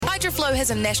Hydroflow has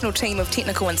a national team of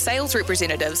technical and sales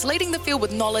representatives leading the field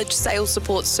with knowledge, sales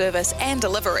support, service and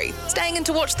delivery. Staying in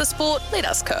to watch the sport? Let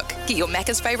us cook. Get your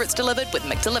Macca's favourites delivered with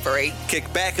McDelivery.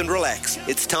 Kick back and relax.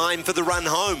 It's time for the run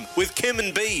home with Kim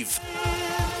and Beeve.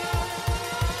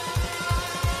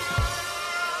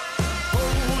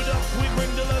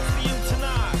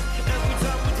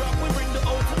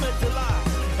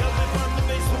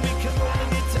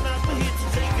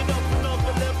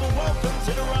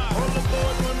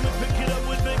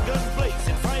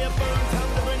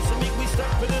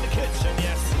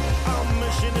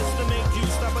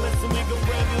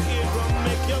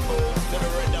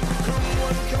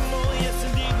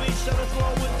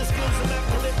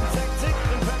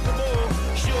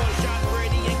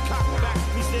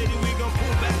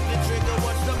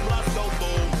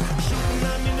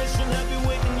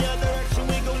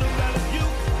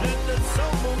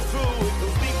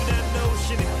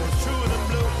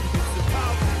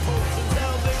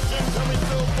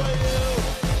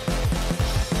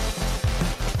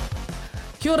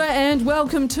 Kia ora and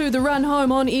welcome to the Run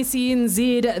Home on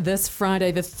SENZ this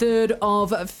Friday, the 3rd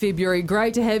of February.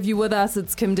 Great to have you with us.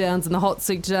 It's Kim Downs in the hot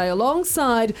seat today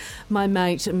alongside my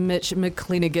mate Mitch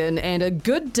McClenaghan. And a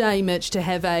good day, Mitch, to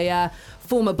have a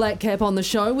former Black Cap on the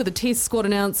show with a test squad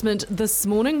announcement this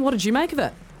morning. What did you make of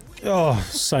it? Oh,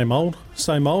 same old.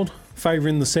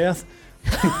 Favouring the South.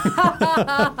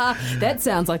 That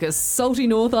sounds like a salty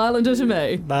North Islander to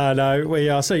me. No,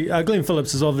 we see Glenn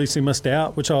Phillips has obviously missed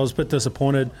out, which I was a bit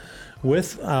disappointed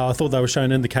with. I thought they were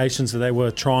showing indications that they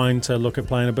were trying to look at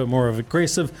playing a bit more of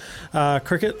aggressive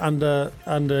cricket under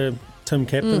Tim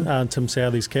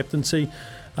Southee's captaincy.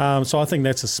 So I think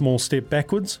that's a small step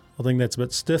backwards. I think that's a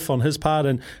bit stiff on his part.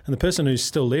 And the person who's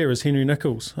still there is Henry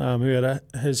Nicholls, who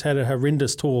has had a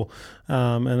horrendous tour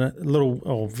and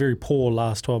a very poor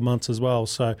last 12 months as well.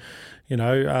 So,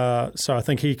 so I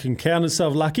think he can count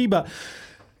himself lucky. But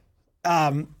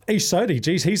Ish Sodhi,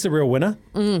 geez, he's the real winner.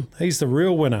 He's the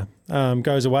real winner.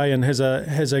 Goes away and has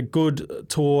a good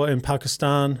tour in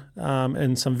Pakistan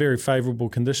in some very favourable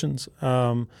conditions.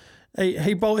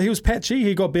 He was patchy.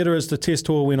 He got better as the test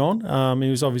tour went on. He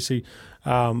was obviously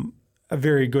a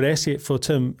very good asset for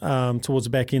Tim towards the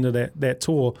back end of that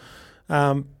tour.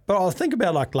 But I think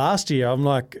about like last year, I'm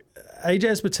like,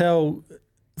 Ajaz Patel,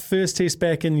 first test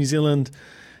back in New Zealand,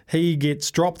 he gets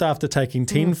dropped after taking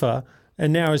 10 for,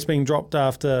 and now he's being dropped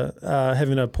after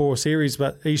having a poor series,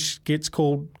 but Ish gets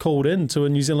called in to a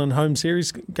New Zealand home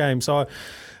series game. So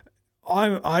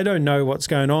I don't know what's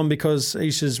going on because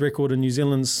Ish's record in New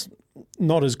Zealand's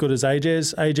not as good as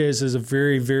Ajaz. Ajaz is a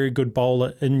very, very good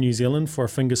bowler in New Zealand for a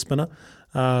finger spinner.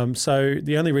 So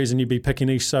the only reason you'd be picking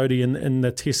Ish Sodhi in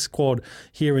the test squad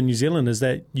here in New Zealand is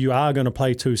that you are going to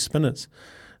play two spinners.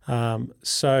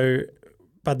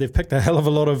 But they've picked a hell of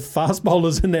a lot of fast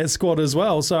bowlers in that squad as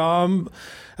well. So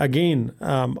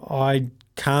I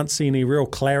can't see any real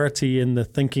clarity in the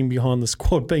thinking behind the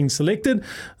squad being selected.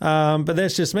 But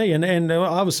that's just me. And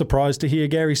I was surprised to hear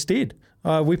Gary Stead.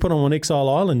 We put him on Exile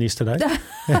Island yesterday.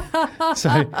 So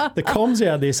the comms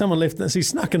out there, someone left this, he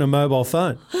snuck in a mobile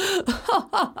phone.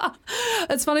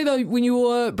 It's funny though, when you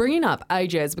were bringing up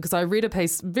Ajaz, because I read a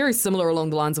piece very similar along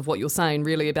the lines of what you're saying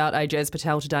really about Ajaz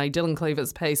Patel today, Dylan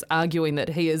Cleaver's piece arguing that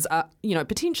he is,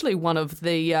 potentially one of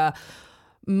the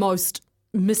most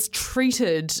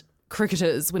mistreated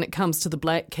cricketers when it comes to the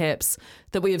Black Caps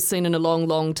that we have seen in a long,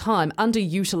 long time.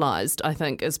 Underutilised, I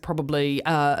think, is probably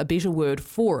a better word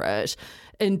for it,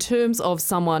 in terms of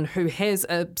someone who has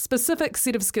a specific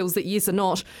set of skills that, yes, are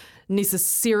not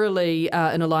necessarily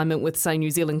in alignment with, say, New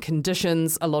Zealand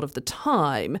conditions a lot of the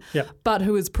time, but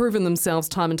who has proven themselves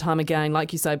time and time again,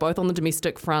 like you say, both on the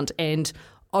domestic front and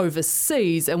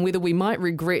overseas, and whether we might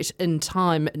regret in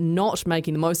time not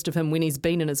making the most of him when he's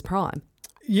been in his prime.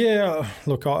 Yeah,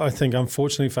 look, I think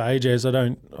unfortunately for Ajaz,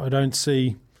 I don't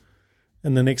see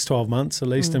in the next 12 months at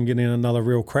least him getting another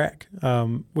real crack,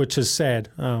 which is sad.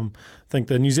 I think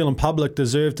the New Zealand public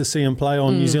deserved to see him play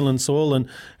on New Zealand soil, and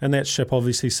that ship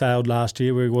obviously sailed last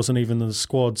year where he wasn't even in the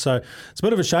squad. So it's a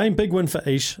bit of a shame. Big win for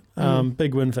Ish.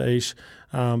 Big win for Ish.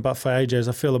 But for Ajaz,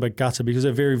 I feel a bit gutted because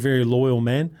he's a very, very loyal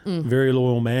man,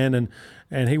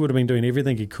 and he would have been doing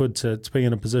everything he could to be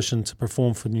in a position to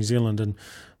perform for New Zealand. And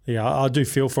yeah, I do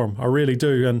feel for him. I really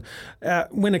do. And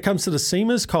when it comes to the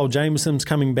seamers, Kyle Jamieson's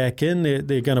coming back in.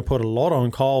 They're going to put a lot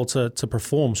on Kyle to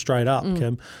perform straight up,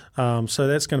 Kim. So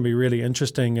that's going to be really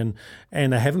interesting. And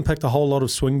they haven't picked a whole lot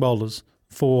of swing bowlers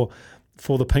for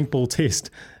the pink ball test.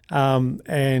 So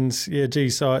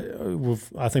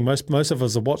I think most of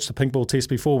us have watched the pink ball test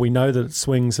before. We know that it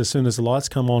swings as soon as the lights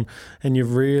come on, and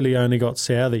you've really only got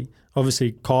Southee.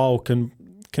 Obviously, Kyle can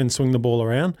swing the ball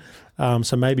around.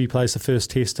 so maybe he plays the first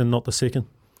test and not the second.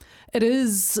 It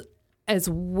is as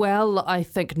well, I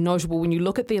think, notable when you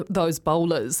look at those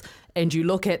bowlers and you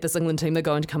look at this England team they're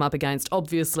going to come up against,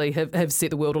 obviously have set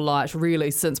the world alight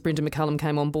really since Brendan McCullum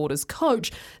came on board as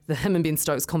coach. The him and Ben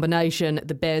Stokes combination,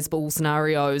 the Bazball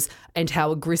scenarios and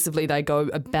how aggressively they go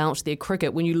about their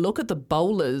cricket. When you look at the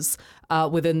bowlers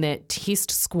within that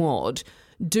test squad,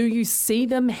 do you see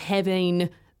them having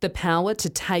the power to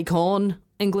take on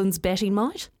England's batting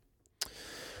might?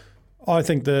 I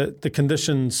think the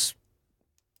conditions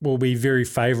will be very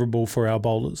favourable for our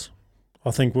bowlers.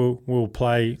 I think we'll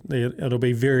play. It'll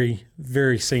be very,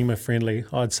 very seamer friendly,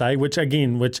 I'd say. Which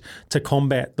to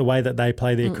combat the way that they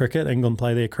play their cricket, England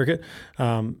play their cricket.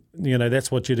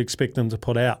 That's what you'd expect them to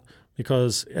put out.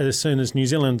 Because as soon as New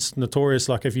Zealand's notorious,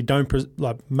 like if you don't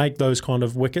make those kind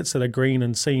of wickets that are green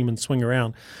and seam and swing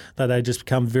around, that they just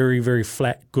become very, very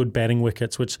flat, good batting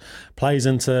wickets, which plays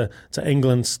into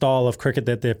England's style of cricket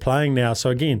that they're playing now. So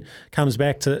again, comes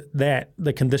back to that,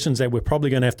 the conditions that we're probably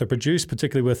going to have to produce,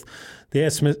 particularly with the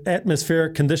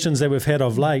atmospheric conditions that we've had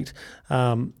of late.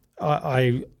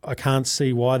 I can't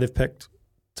see why they've picked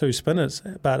two spinners,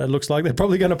 but it looks like they're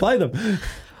probably going to play them.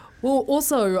 Well,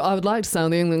 also, I would like to say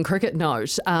on the England cricket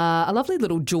note, a lovely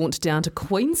little jaunt down to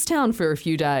Queenstown for a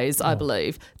few days, I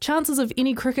believe. Chances of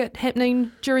any cricket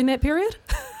happening during that period?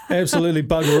 Absolutely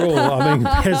bugger all. I mean,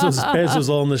 Baz was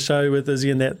on the show with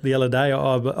Izzy and that the other day,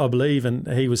 I believe, and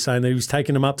he was saying that he was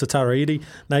taking him up to Taraiti.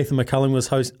 Nathan McCullum was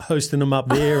hosting him up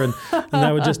there, and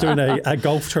they were just doing a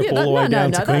golf trip all the way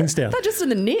down to Queenstown. They're just in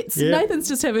the nets. Yeah. Nathan's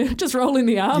just rolling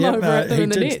the arm over at them in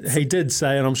the nets. He did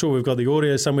say, and I'm sure we've got the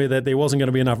audio somewhere, that there wasn't going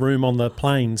to be enough room on the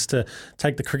planes to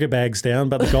take the cricket bags down,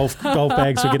 but the golf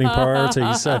bags were getting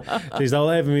priority. So, geez,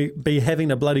 they'll be having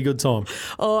a bloody good time.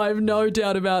 Oh, I have no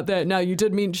doubt about that. Now, you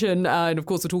did mention, and of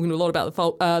course we're talking a lot about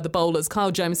the bowlers,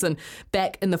 Kyle Jamieson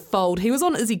back in the fold. He was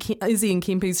on Izzy and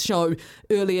Kempe's show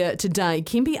earlier today.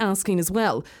 Kempe asking as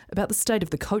well about the state of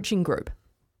the coaching group.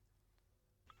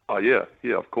 Oh, yeah,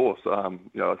 of course.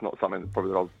 It's not something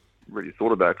probably that I've really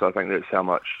thought about, because I think that's how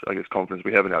much, confidence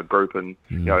we have in our group and,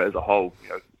 as a whole,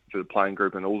 for the playing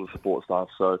group and all the support staff.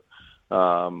 So,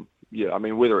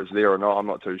 whether it's there or not, I'm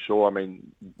not too sure. I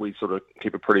mean, we sort of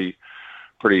keep a pretty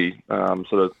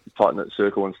sort of tight-knit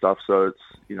circle and stuff. So it's,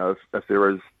 if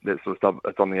there is that sort of stuff,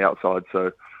 it's on the outside.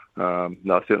 So, I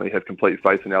certainly have complete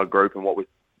faith in our group and what we're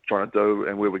trying to do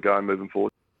and where we're going moving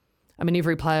forward. I mean,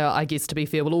 every player, I guess, to be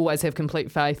fair, will always have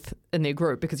complete faith in their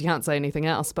group because you can't say anything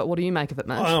else. But what do you make of it,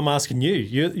 Mitch? I'm asking you.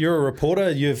 You're a reporter.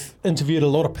 You've interviewed a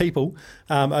lot of people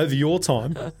over your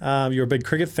time. You're a big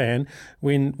cricket fan.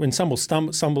 When someone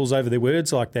stumbles over their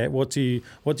words like that, what do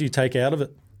you take out of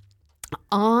it?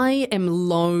 I am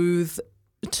loath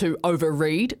to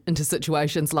overread into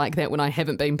situations like that when I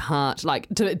haven't been part,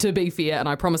 to be fair, and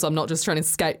I promise I'm not just trying to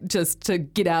escape just to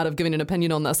get out of giving an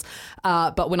opinion on this,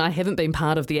 but when I haven't been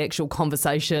part of the actual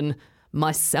conversation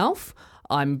myself,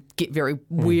 I get very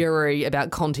wary about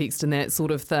context and that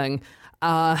sort of thing.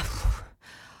 I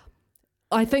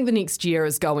think the next year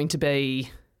is going to be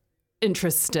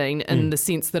interesting in the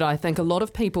sense that I think a lot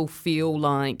of people feel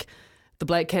like the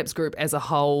Black Caps group as a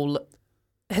whole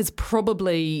has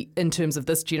probably, in terms of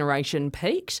this generation,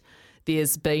 peaked.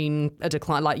 There's been a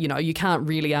decline. You can't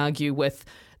really argue with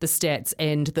the stats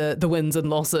and the wins and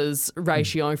losses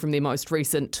ratio from their most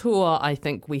recent tour. I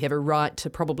think we have a right to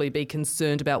probably be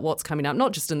concerned about what's coming up,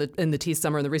 not just in the Test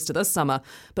summer and the rest of this summer,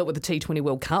 but with the T20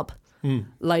 World Cup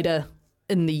later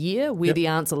in the year. Where the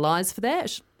answer lies for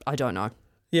that, I don't know.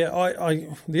 Yeah,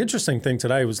 the interesting thing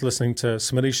today was listening to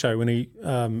Smitty's show when he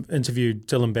interviewed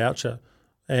Dylan Boucher.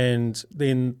 And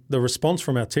then the response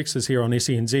from our texters here on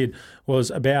SENZ was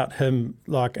about him,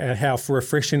 how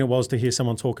refreshing it was to hear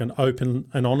someone talking open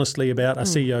and honestly about a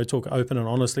CEO talk open and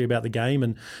honestly about the game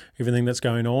and everything that's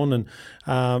going on. And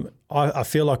I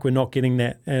feel like we're not getting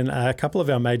that in a couple of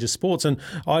our major sports, and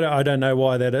I don't know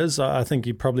why that is. I think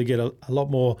you probably get a lot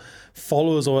more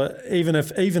followers, or even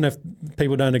if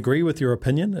people don't agree with your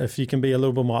opinion, if you can be a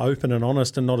little bit more open and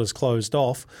honest and not as closed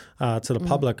off to the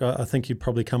public, I think you'd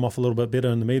probably come off a little bit better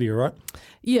in the media, right?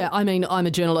 Yeah, I mean, I'm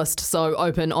a journalist, so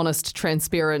open, honest,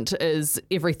 transparent is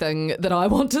everything that I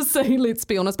want to see, let's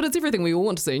be honest, but it's everything we all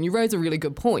want to see, and you raise a really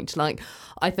good point.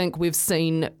 I think we've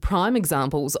seen prime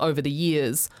examples over the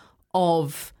years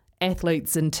of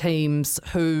athletes and teams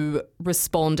who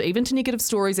respond even to negative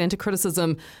stories and to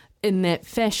criticism in that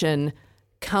fashion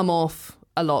come off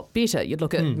a lot better. You'd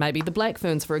look at maybe the Black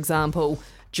Ferns, for example,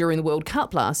 during the World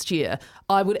Cup last year.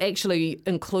 I would actually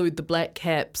include the Black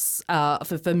Caps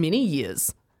for many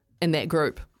years in that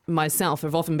group myself.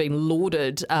 Have often been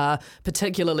lauded,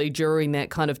 particularly during that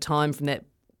kind of time from that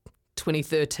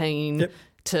 2013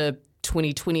 to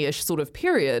 2020-ish sort of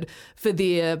period, for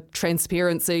their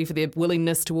transparency, for their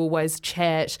willingness to always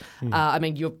chat. I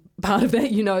mean, you're part of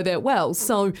that, you know that well.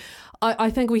 So I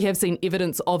think we have seen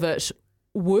evidence of it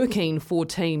working for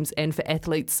teams and for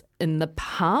athletes in the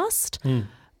past.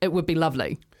 It would be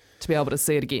lovely to be able to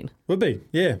see it again. Would be,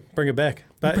 yeah, bring it back.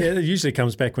 But it usually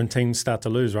comes back when teams start to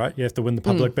lose, right? You have to win the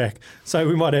public back. So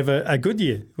we might have a good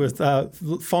year with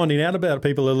finding out about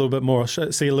people a little bit more,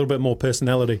 see a little bit more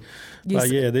personality. Yes. But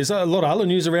yeah, there's a lot of other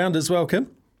news around as well,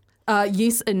 Kim.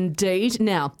 Yes, indeed.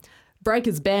 Now,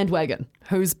 Breakers bandwagon.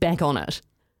 Who's back on it?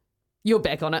 You're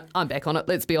back on it. I'm back on it.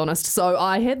 Let's be honest. So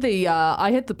I had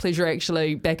the pleasure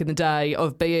actually back in the day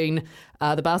of being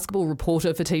the basketball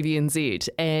reporter for TVNZ,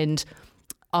 and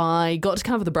I got to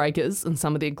cover the Breakers in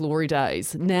some of their glory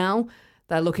days. Now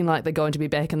they're looking like they're going to be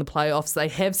back in the playoffs. They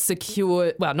have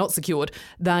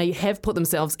they have put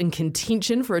themselves in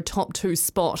contention for a top 2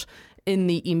 spot in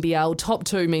the NBL. Top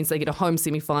 2 means they get a home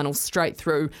semi-final straight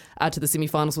through to the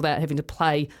semi-finals without having to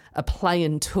play a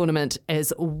play-in tournament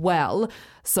as well.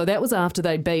 So that was after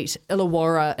they beat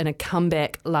Illawarra in a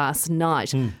comeback last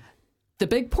night. The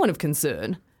big point of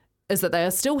concern is that they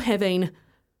are still having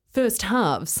first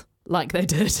halves like they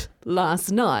did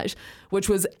last night, which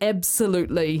was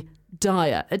absolutely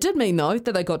dire. It did mean, though,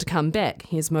 that they got to come back.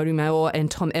 Here's Mody Maor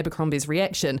and Tom Abercrombie's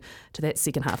reaction to that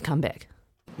second half comeback.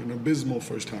 An abysmal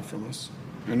first half from us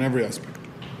in every aspect.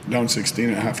 Down 16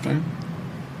 at halftime.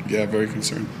 Yeah, very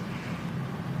concerned.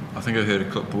 I think I heard a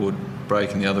clipboard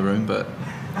break in the other room, but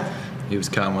he was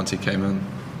calm once he came in.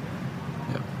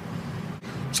 Yeah.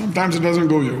 Sometimes it doesn't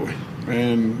go your way,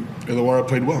 and Illawarra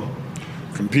played well.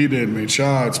 Competed, made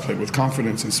shots, played with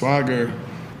confidence and swagger.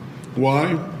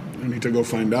 Why? I need to go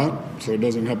find out so it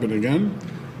doesn't happen again.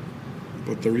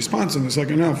 But the response in the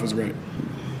second half was great.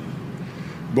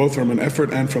 Both from an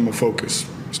effort and from a focus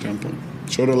standpoint.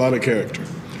 Showed a lot of character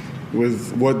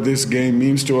with what this game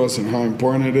means to us and how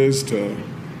important it is to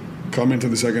come into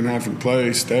the second half and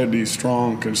play steady,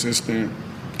 strong, consistent,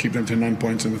 keep them to 9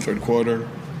 points in the third quarter.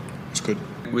 It's good.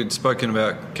 We'd spoken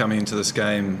about coming into this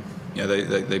game, you know,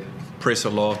 they press a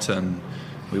lot, and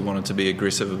we wanted to be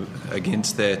aggressive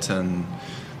against that, and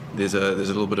there's a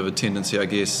little bit of a tendency, I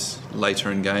guess, later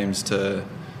in games to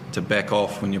back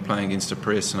off when you're playing against a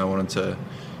press, and I wanted to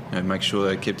make sure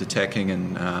they kept attacking,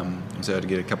 and was able to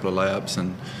get a couple of layups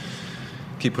and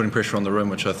keep putting pressure on the rim,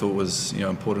 which I thought was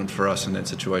important for us in that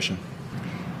situation.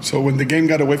 So when the game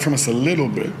got away from us a little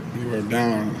bit, we were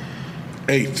down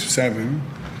 8-7,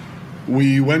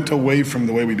 we went away from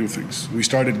the way we do things. We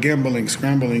started gambling,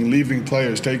 scrambling, leaving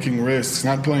players, taking risks,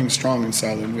 not playing strong and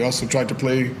solid. We also tried to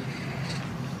play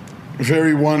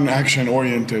very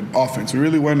one-action-oriented offense. We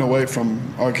really went away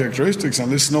from our characteristics,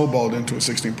 and this snowballed into a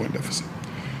 16-point deficit.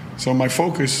 So my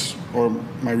focus, or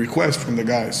my request from the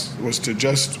guys, was to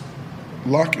just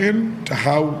lock in to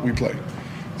how we play.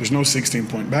 There's no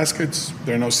 16-point baskets.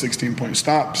 There are no 16-point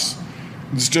stops.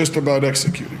 It's just about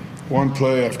executing. One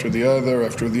play after the other,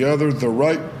 the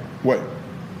right way.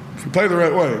 If we play the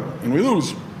right way and we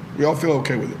lose, we all feel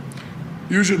okay with it.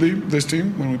 Usually, this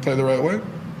team, when we play the right way,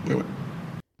 we win.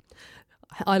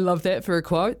 I love that for a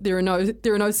quote. There are no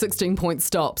 16-point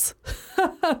stops.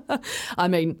 I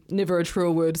mean, never a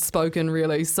truer word spoken,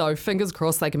 really. So fingers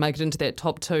crossed they can make it into that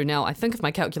top 2. Now, I think if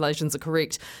my calculations are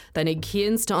correct, they need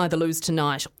Cairns to either lose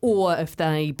tonight, or if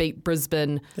they beat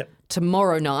Brisbane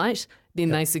tomorrow night, then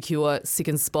they secure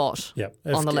second spot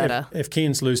on the ladder. If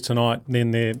Cairns lose tonight,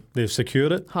 then they've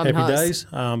secured it. Home Happy days.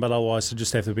 But otherwise, they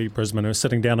just have to beat Brisbane, who are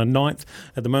sitting down in 9th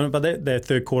at the moment. But their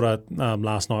third quarter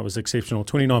last night was exceptional,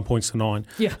 29 points to 9.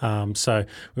 Yeah. So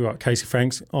we've got Casey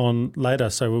Franks on later,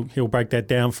 so he'll break that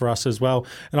down for us as well.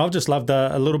 And I've just loved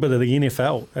a little bit of the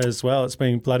NFL as well. It's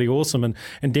been bloody awesome.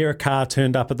 And Derek Carr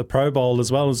turned up at the Pro Bowl as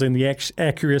well as in the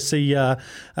accuracy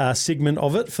segment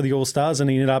of it for the All-Stars, and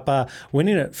he ended up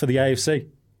winning it for the AFC.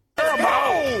 Where am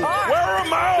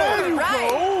I?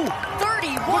 Right.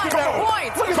 31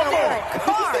 points. Come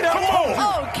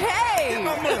on. Okay.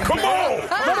 Come on.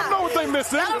 Let them know what they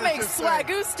missing. That'll make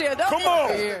Swagoo stand up. Come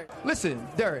on. Here. Listen,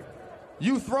 Derek,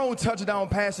 you've thrown touchdown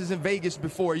passes in Vegas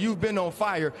before. You've been on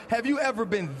fire. Have you ever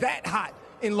been that hot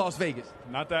in Las Vegas?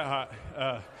 Not that hot.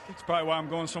 It's probably why I'm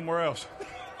going somewhere else.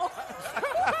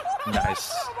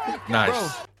 Nice. Bro,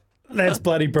 That's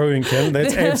bloody brilliant, Kim.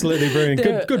 That's absolutely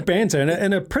brilliant. Good banter.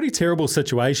 And a pretty terrible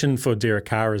situation for Derek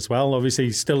Carr as well. Obviously,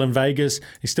 he's still in Vegas.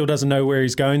 He still doesn't know where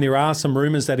he's going. There are some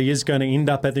rumours that he is going to end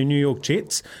up at the New York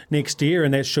Jets next year,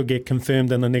 and that should get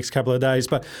confirmed in the next couple of days.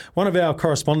 But one of our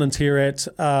correspondents here at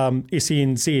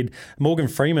SENZ, Morgan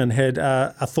Freeman, had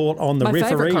a thought on the referees. My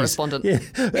favourite correspondent. Yeah,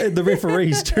 the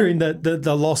referees during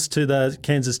the loss to the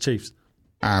Kansas Chiefs.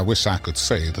 I wish I could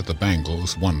say that the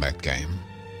Bengals won that game,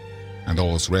 and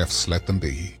those refs let them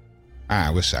be.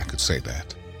 I wish I could say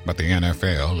that, but the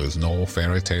NFL is no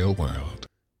fairy tale world.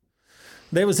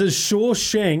 There was a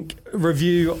Shawshank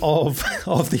review of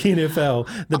the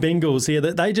NFL, the Bengals here,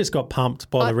 that they just got pumped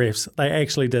by the refs. They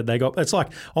actually did. It's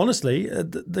like, honestly,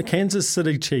 the Kansas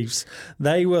City Chiefs,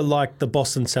 they were like the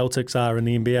Boston Celtics are in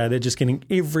the NBA. They're just getting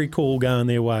every call going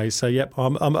their way. So, yep,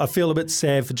 I feel a bit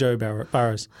sad for Joe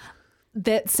Burrows.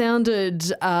 That sounded...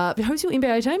 who's your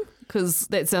NBA team? Because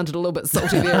that sounded a little bit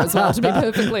salty there as well, to be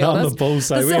perfectly honest. On the Bulls,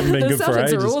 so we haven't been good for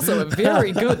ages. The Celtics are also a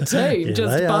very good team,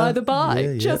 just by the by.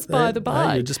 By the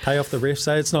by. You just pay off the refs.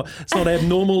 So it's not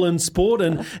abnormal in sport.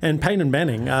 And Peyton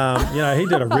Manning, he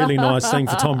did a really nice thing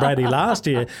for Tom Brady last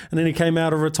year, and then he came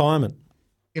out of retirement.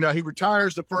 He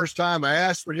retires the first time. I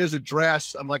asked for his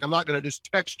address. I'm like, I'm not going to just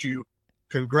text you,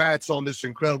 congrats on this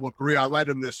incredible career. I write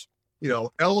him this,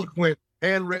 eloquent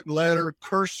handwritten letter,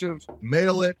 cursive,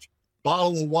 mail it,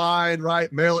 bottle of wine,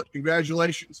 right? Mail it,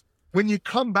 congratulations. When you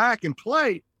come back and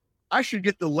play, I should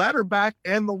get the letter back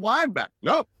and the wine back.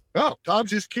 No,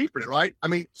 Tom's just keeping it, right? I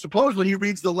mean, supposedly he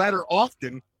reads the letter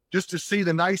often just to see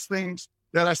the nice things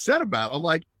that I said about it. I'm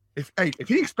like, if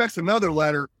he expects another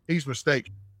letter, he's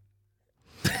mistaken.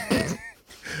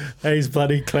 He's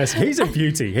bloody classic. He's a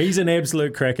beauty. He's an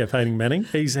absolute cracker, Peyton Manning.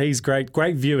 He's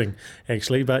great viewing,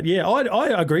 actually. But yeah,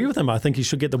 I agree with him. I think he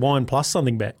should get the wine plus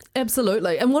something back.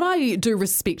 Absolutely. And what I do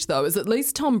respect, though, is at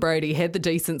least Tom Brady had the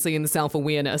decency and the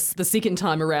self-awareness the second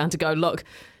time around to go, look,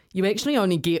 you actually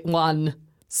only get one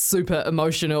super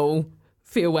emotional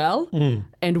farewell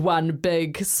and one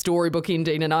big storybook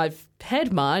ending, and I've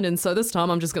had mine, and so this time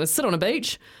I'm just going to sit on a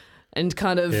beach and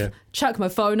kind of chuck my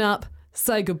phone up,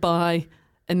 say goodbye,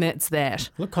 and that's that.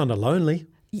 Look kind of lonely.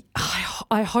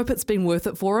 I hope it's been worth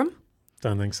it for him.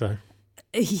 Don't think so.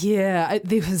 Yeah,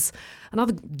 there was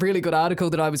another really good article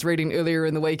that I was reading earlier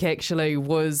in the week, actually,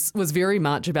 was very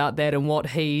much about that and what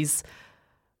he's,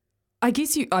 I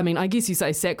guess you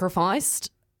say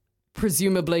sacrificed.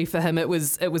 Presumably for him it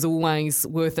was always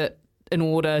worth it in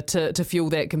order to fuel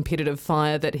that competitive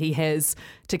fire that he has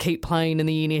to keep playing in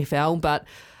the NFL. But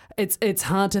it's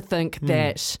hard to think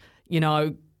that,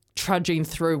 trudging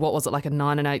through, what was it, like a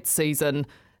 9-8 season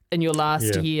in your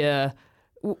last year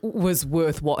was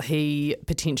worth what he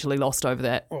potentially lost over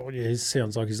that. Oh, yeah, it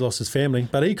sounds like he's lost his family.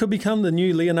 But he could become the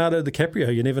new Leonardo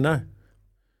DiCaprio. You never know.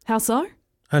 How so?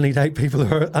 Only date people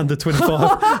who are under 25.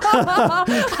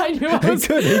 I knew I was, he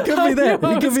could be that.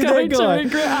 He could be that guy. I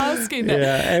regret asking that.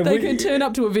 Yeah, they can turn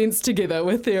up to events together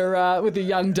with their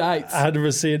young dates.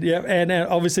 100%. Yeah, and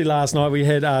obviously last night we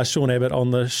had Sean Abbott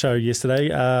on the show yesterday,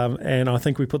 and I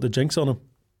think we put the jinx on him.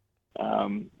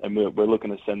 And we're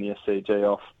looking to send the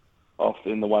SCG off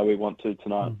in the way we want to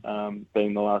tonight,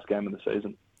 being the last game of the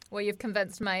season. Well, you've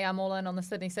convinced me. I'm all in on the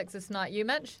Sydney Sixers tonight. You,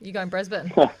 Mitch? You going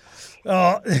Brisbane?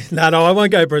 No, I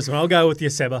won't go Brisbane. I'll go with you,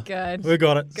 Seba. Good. We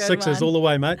got it. Good Sixers one. all the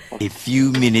way, mate. A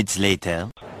few minutes later.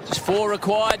 Just 4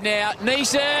 required now.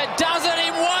 Nisa does it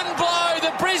in one blow.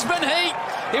 The Brisbane Heat,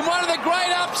 in one of the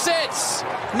great upsets,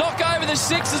 knock over the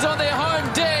Sixers on their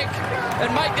home deck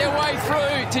and make their way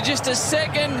through to just a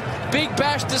second Big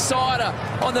Bash decider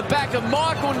on the back of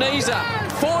Michael Nisa.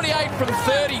 48 from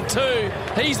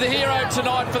 32. He's the hero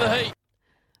tonight for the Heat.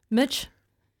 Mitch,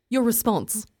 your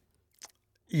response?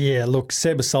 Yeah, look,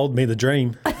 Seba sold me the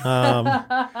dream.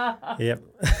 Yep,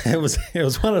 it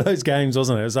was one of those games,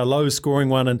 wasn't it? It was a low-scoring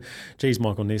one, and geez,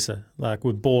 Michael Nisa, like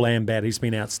with ball and bat, he's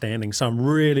been outstanding. So I'm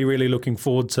really, really looking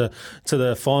forward to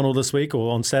the final this week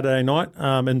or on Saturday night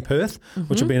in Perth,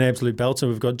 which will be an absolute belter.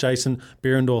 We've got Jason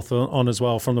Behrendorf on as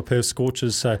well from the Perth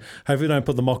Scorchers, so hopefully we don't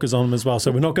put the Mockers on him as well. So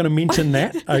we're not going to mention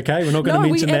that, okay? We're not going to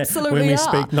mention that when we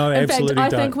speak. No, in absolutely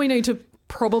fact, don't. I think we need to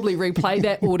probably replay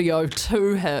that audio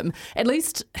to him. At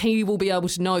least he will be able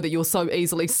to know that you're so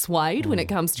easily swayed when it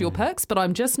comes to your picks, but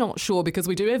I'm just not sure, because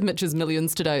we do have Mitch's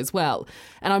Millions today as well,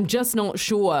 and I'm just not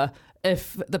sure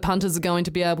if the punters are going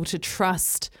to be able to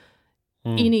trust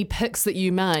any picks that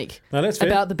you make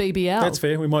about the BBL. That's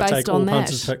fair. We might take all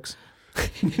punters' picks.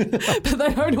 But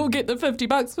they don't all get the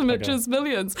 $50 for Mitch's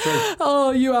Millions.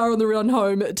 Oh, you are on the run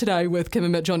home today with Kim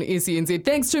and Mitch on SENZ.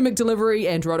 Thanks to McDelivery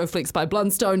and Rotoflex by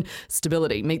Blundstone.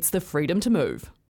 Stability meets the freedom to move.